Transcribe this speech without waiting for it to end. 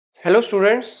Hello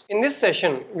students, in this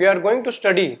session we are going to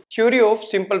study theory of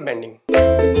simple bending.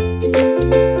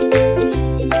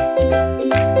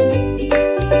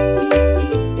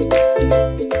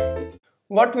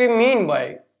 What we mean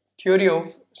by theory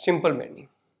of simple bending?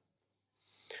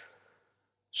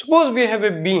 Suppose we have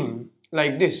a beam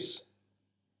like this.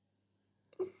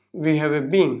 We have a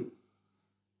beam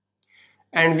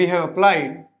and we have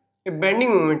applied a bending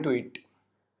moment to it.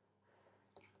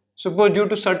 Suppose due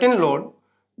to certain load,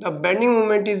 the bending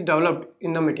moment is developed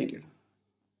in the material,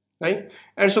 right?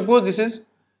 And suppose this is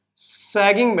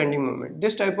sagging bending moment.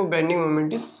 This type of bending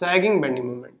moment is sagging bending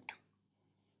moment.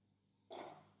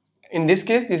 In this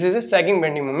case, this is a sagging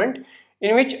bending moment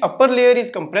in which upper layer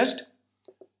is compressed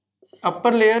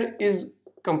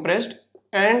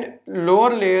and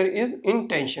lower layer is in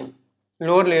tension.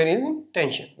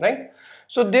 Right?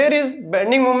 So there is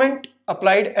bending moment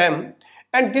applied M,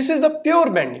 and this is the pure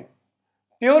bending.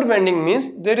 Pure bending means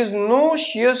there is no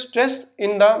shear stress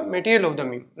in the material of the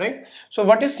beam, right? So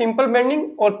what is simple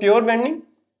bending or pure bending?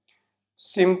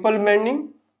 Simple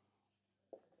bending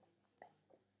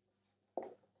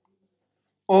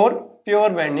or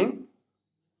pure bending.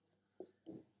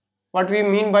 What we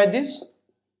mean by this?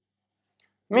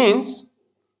 Means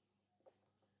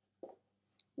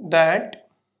that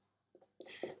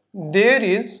there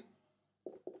is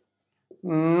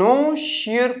no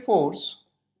shear force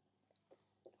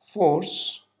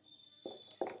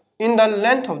in the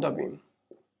length of the beam.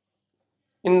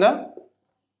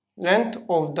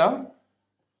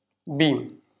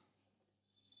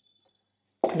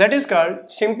 That is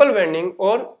called simple bending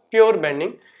or pure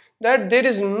bending, that there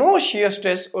is no shear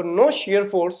stress or no shear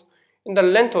force in the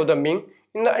length of the beam.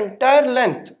 In the entire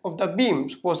length of the beam,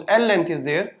 suppose L length is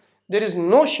there is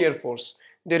no shear force.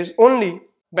 There is only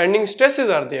bending stresses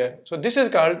are there. So this is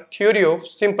called theory of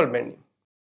simple bending.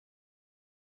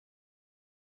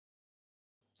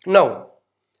 Now,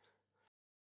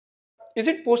 is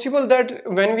it possible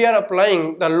that when we are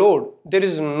applying the load, there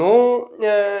is no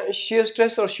shear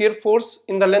stress or shear force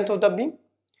in the length of the beam?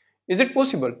 Is it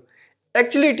possible?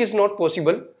 Actually, it is not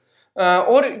possible,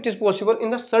 or it is possible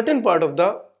in the certain part of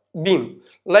the beam.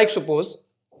 Like suppose,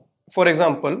 for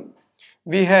example,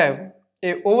 we have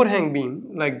a overhang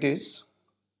beam like this.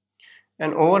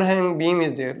 An overhang beam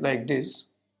is there like this,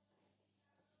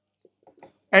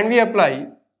 and we apply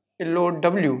a load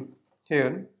W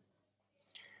here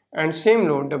and same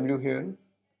load W here.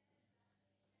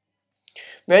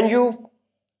 When you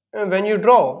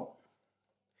draw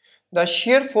the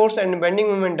shear force and bending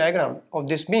moment diagram of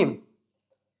this beam,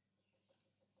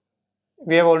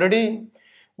 we have already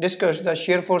discussed the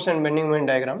shear force and bending moment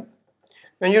diagram.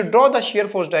 When you draw the shear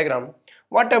force diagram,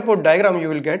 what type of diagram you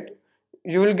will get?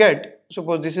 You will get,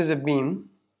 suppose this is a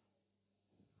beam,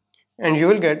 and you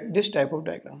will get this type of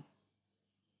diagram.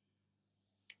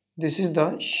 This is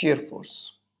the shear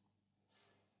force,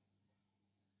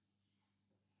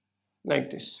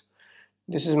 like this.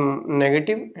 This is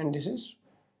negative and this is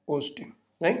positive,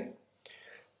 right?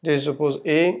 There is suppose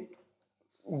A,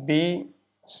 B,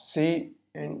 C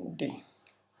and D.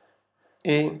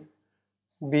 A,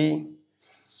 B,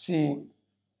 C,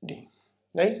 D,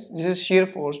 right? This is shear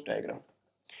force diagram.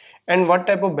 And what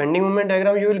type of bending moment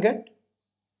diagram you will get?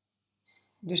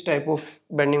 This type of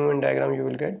bending moment diagram you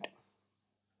will get.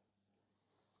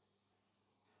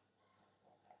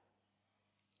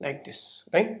 Like this,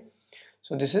 right?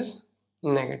 So this is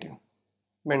negative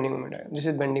bending moment diagram. This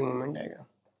is bending moment diagram,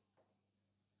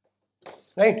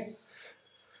 right?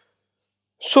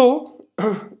 So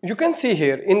you can see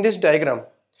here in this diagram,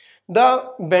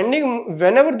 the bending,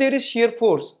 whenever there is shear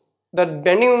force, the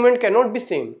bending moment cannot be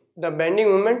same. The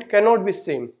bending moment cannot be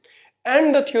same.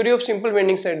 And the theory of simple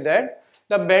bending said that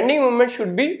the bending moment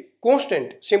should be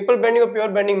constant. Simple bending or pure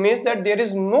bending means that there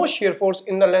is no shear force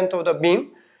in the length of the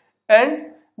beam and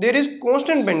there is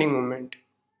constant bending moment.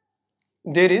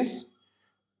 There is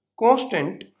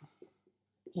constant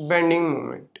bending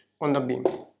moment on the beam,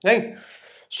 right?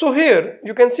 So here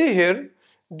you can see here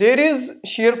there is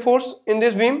shear force in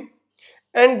this beam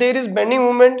and there is bending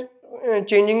moment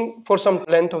changing for some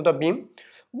length of the beam.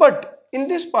 But in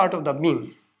this part of the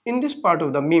beam,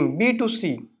 B to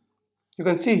C, you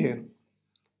can see here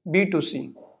B to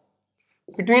C,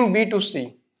 between B to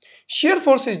C, shear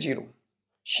force is 0.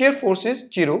 Shear force is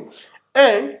 0,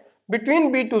 and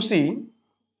between B to C,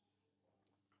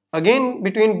 again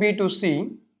between B to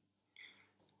C,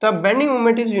 the bending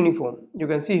moment is uniform. You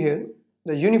can see here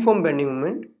the uniform bending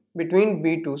moment between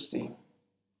B to C.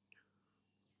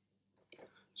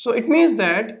 So it means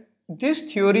that this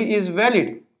theory is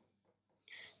valid.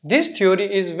 This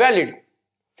theory is valid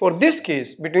for this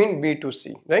case between B to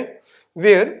C, right?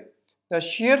 Where the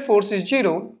shear force is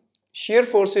 0,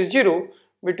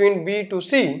 between B to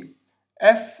C,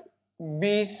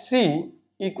 FBC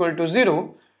equal to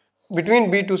 0,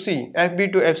 between B to C,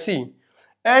 FB to FC,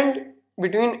 and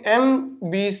between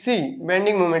MBC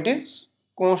bending moment is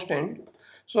constant.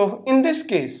 So in this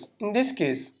case,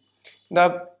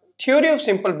 the theory of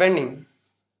simple bending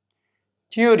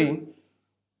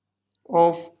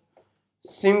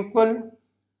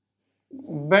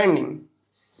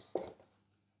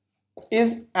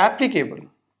is applicable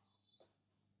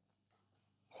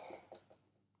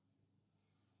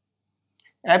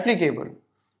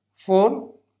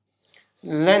for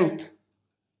length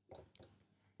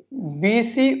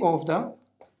BC of the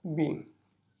beam.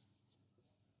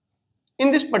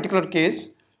 In this particular case,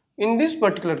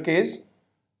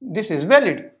 this is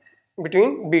valid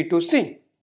between B to C,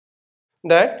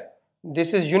 that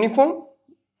this is uniform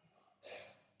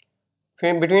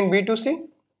between B to C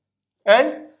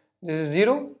and this is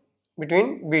 0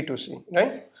 between B to C,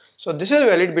 right? So this is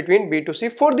valid between B to C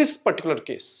for this particular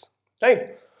case,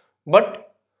 right?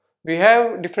 But we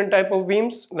have different type of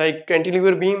beams like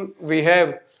cantilever beam, we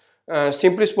have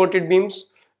simply supported beams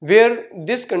where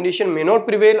this condition may not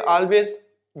prevail always.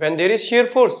 When there is shear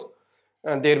force,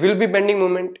 there will be bending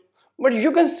moment. But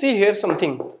you can see here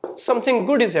something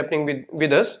good is happening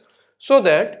with us, so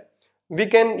that we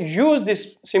can use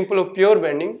this simple of pure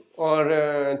bending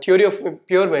or theory of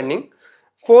pure bending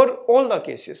for all the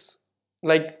cases,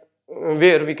 like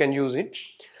where we can use it.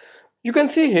 You can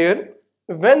see here,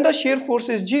 when the shear force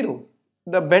is 0,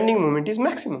 the bending moment is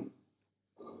maximum.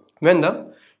 When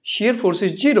the shear force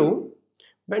is 0,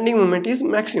 bending moment is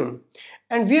maximum.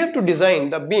 And we have to design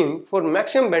the beam for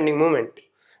maximum bending moment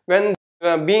when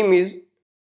the beam is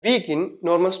weak in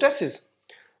normal stresses.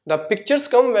 The pictures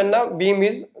come when the beam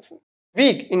is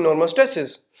weak in normal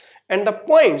stresses, and the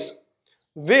points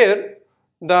where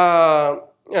the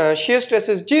shear stress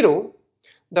is 0,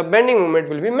 the bending moment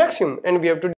will be maximum, and we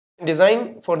have to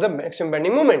design for the maximum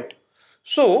bending moment.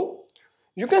 So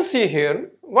you can see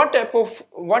here what type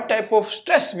of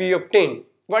stress we obtain.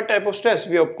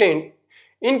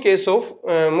 In case of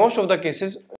most of the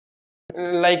cases,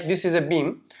 like this is a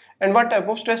beam, and what type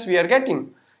of stress we are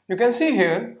getting. You can see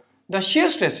here the shear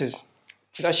stresses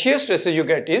you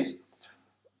get is,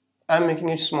 I am making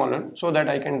it smaller so that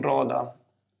I can draw the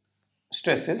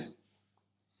stresses.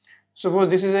 Suppose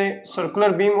this is a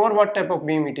circular beam, or what type of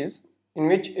beam it is, in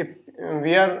which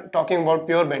we are talking about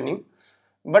pure bending.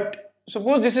 But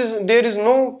suppose there is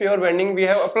no pure bending, we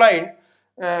have applied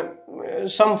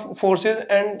some forces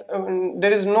and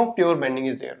there is no pure bending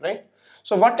is there, right?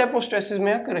 So what type of stresses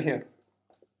may occur here?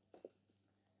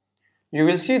 You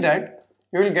will see that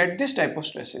you will get this type of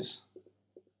stresses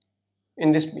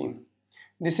in this beam.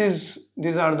 These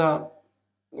are the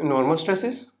normal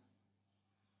stresses,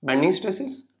 bending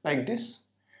stresses like this,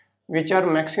 which are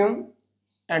maximum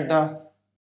at the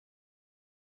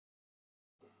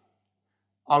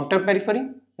outer periphery,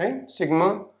 right?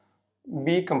 Sigma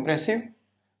B compressive,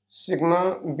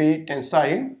 sigma B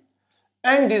tensile,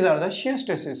 and these are the shear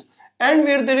stresses. And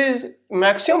where there is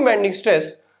maximum bending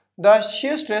stress, the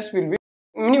shear stress will be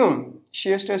minimum.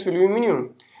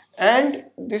 And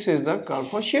this is the curve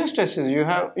for shear stresses.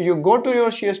 You go to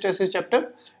your shear stresses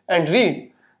chapter and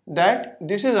read that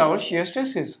this is our shear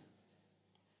stresses.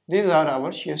 These are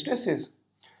our shear stresses.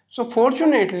 So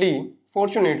fortunately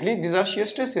these are shear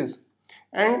stresses,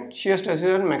 and shear stresses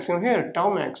are maximum here, tau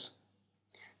max,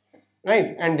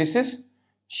 right? And this is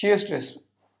shear stress,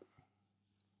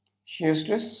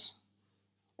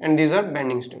 and these are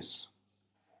bending stress.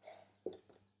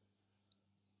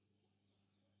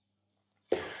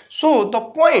 So the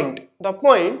point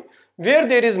where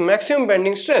there is maximum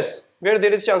bending stress, where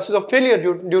there is chances of failure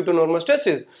due to normal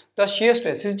stresses, the shear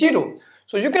stress is 0.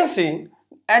 So you can see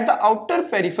at the outer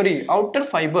periphery, outer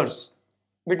fibers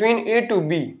between A to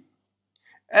B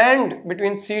and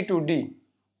between C to D,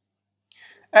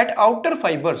 at outer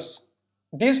fibers,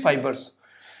 these fibers,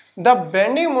 the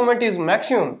bending moment is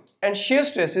maximum and shear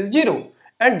stress is 0,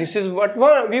 and this is what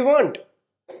we want.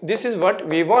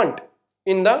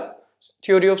 In the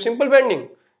theory of simple bending,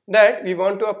 that we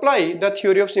want to apply the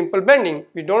theory of simple bending.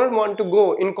 We don't want to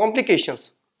go in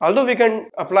complications, although we can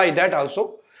apply that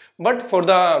also, but for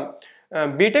the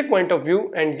BTech point of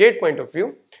view and GATE point of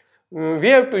view, we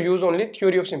have to use only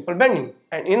theory of simple bending,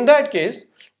 and in that case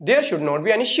there should not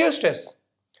be any shear stress.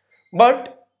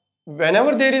 But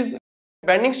whenever there is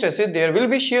bending stresses, there will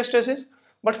be shear stresses.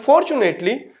 But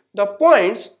fortunately, the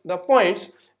points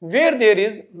where there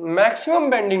is maximum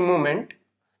bending moment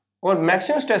or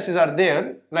maximum stresses are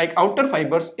there, like outer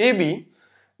fibers AB,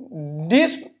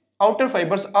 these outer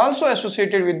fibers also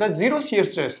associated with the 0 shear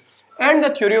stress, and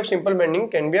the theory of simple bending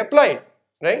can be applied,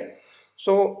 right?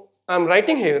 So I am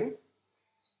writing here,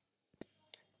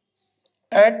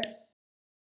 at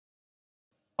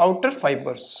outer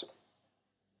fibers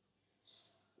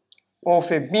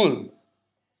of a beam,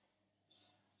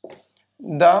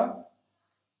 the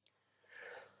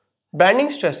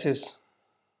bending stresses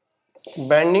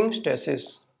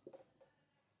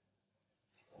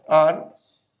are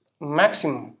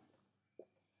maximum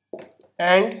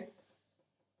and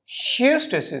shear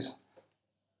stresses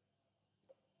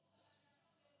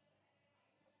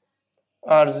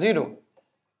are zero.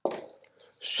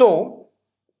 So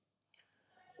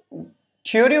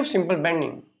theory of simple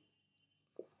bending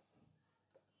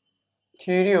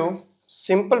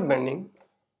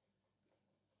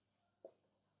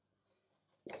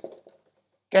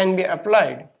can be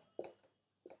applied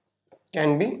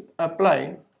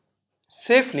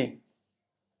safely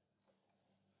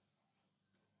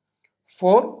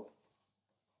for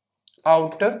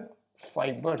outer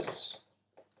fibers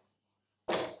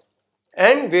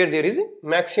and where there is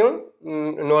maximum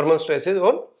normal stresses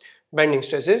or bending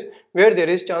stresses, where there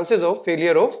is chances of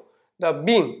failure of the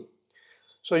beam.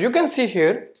 So you can see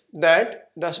here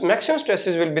that the maximum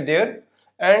stresses will be there,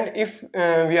 and if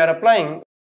we are applying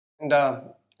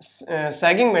the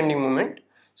sagging bending moment,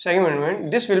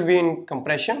 this will be in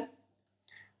compression,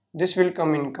 this will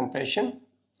come in compression,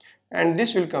 and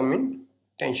this will come in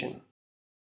tension.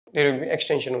 There will be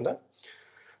extension of the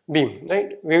beam,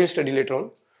 right? We will study later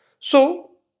on.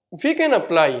 So we can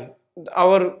apply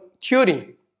our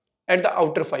theory at the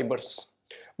outer fibers,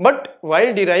 but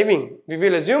while deriving we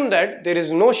will assume that there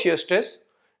is no shear stress,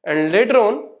 and later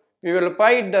on we will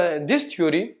apply this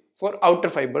theory for outer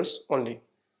fibers only.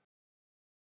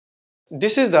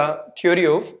 This is the theory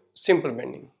of simple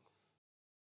bending.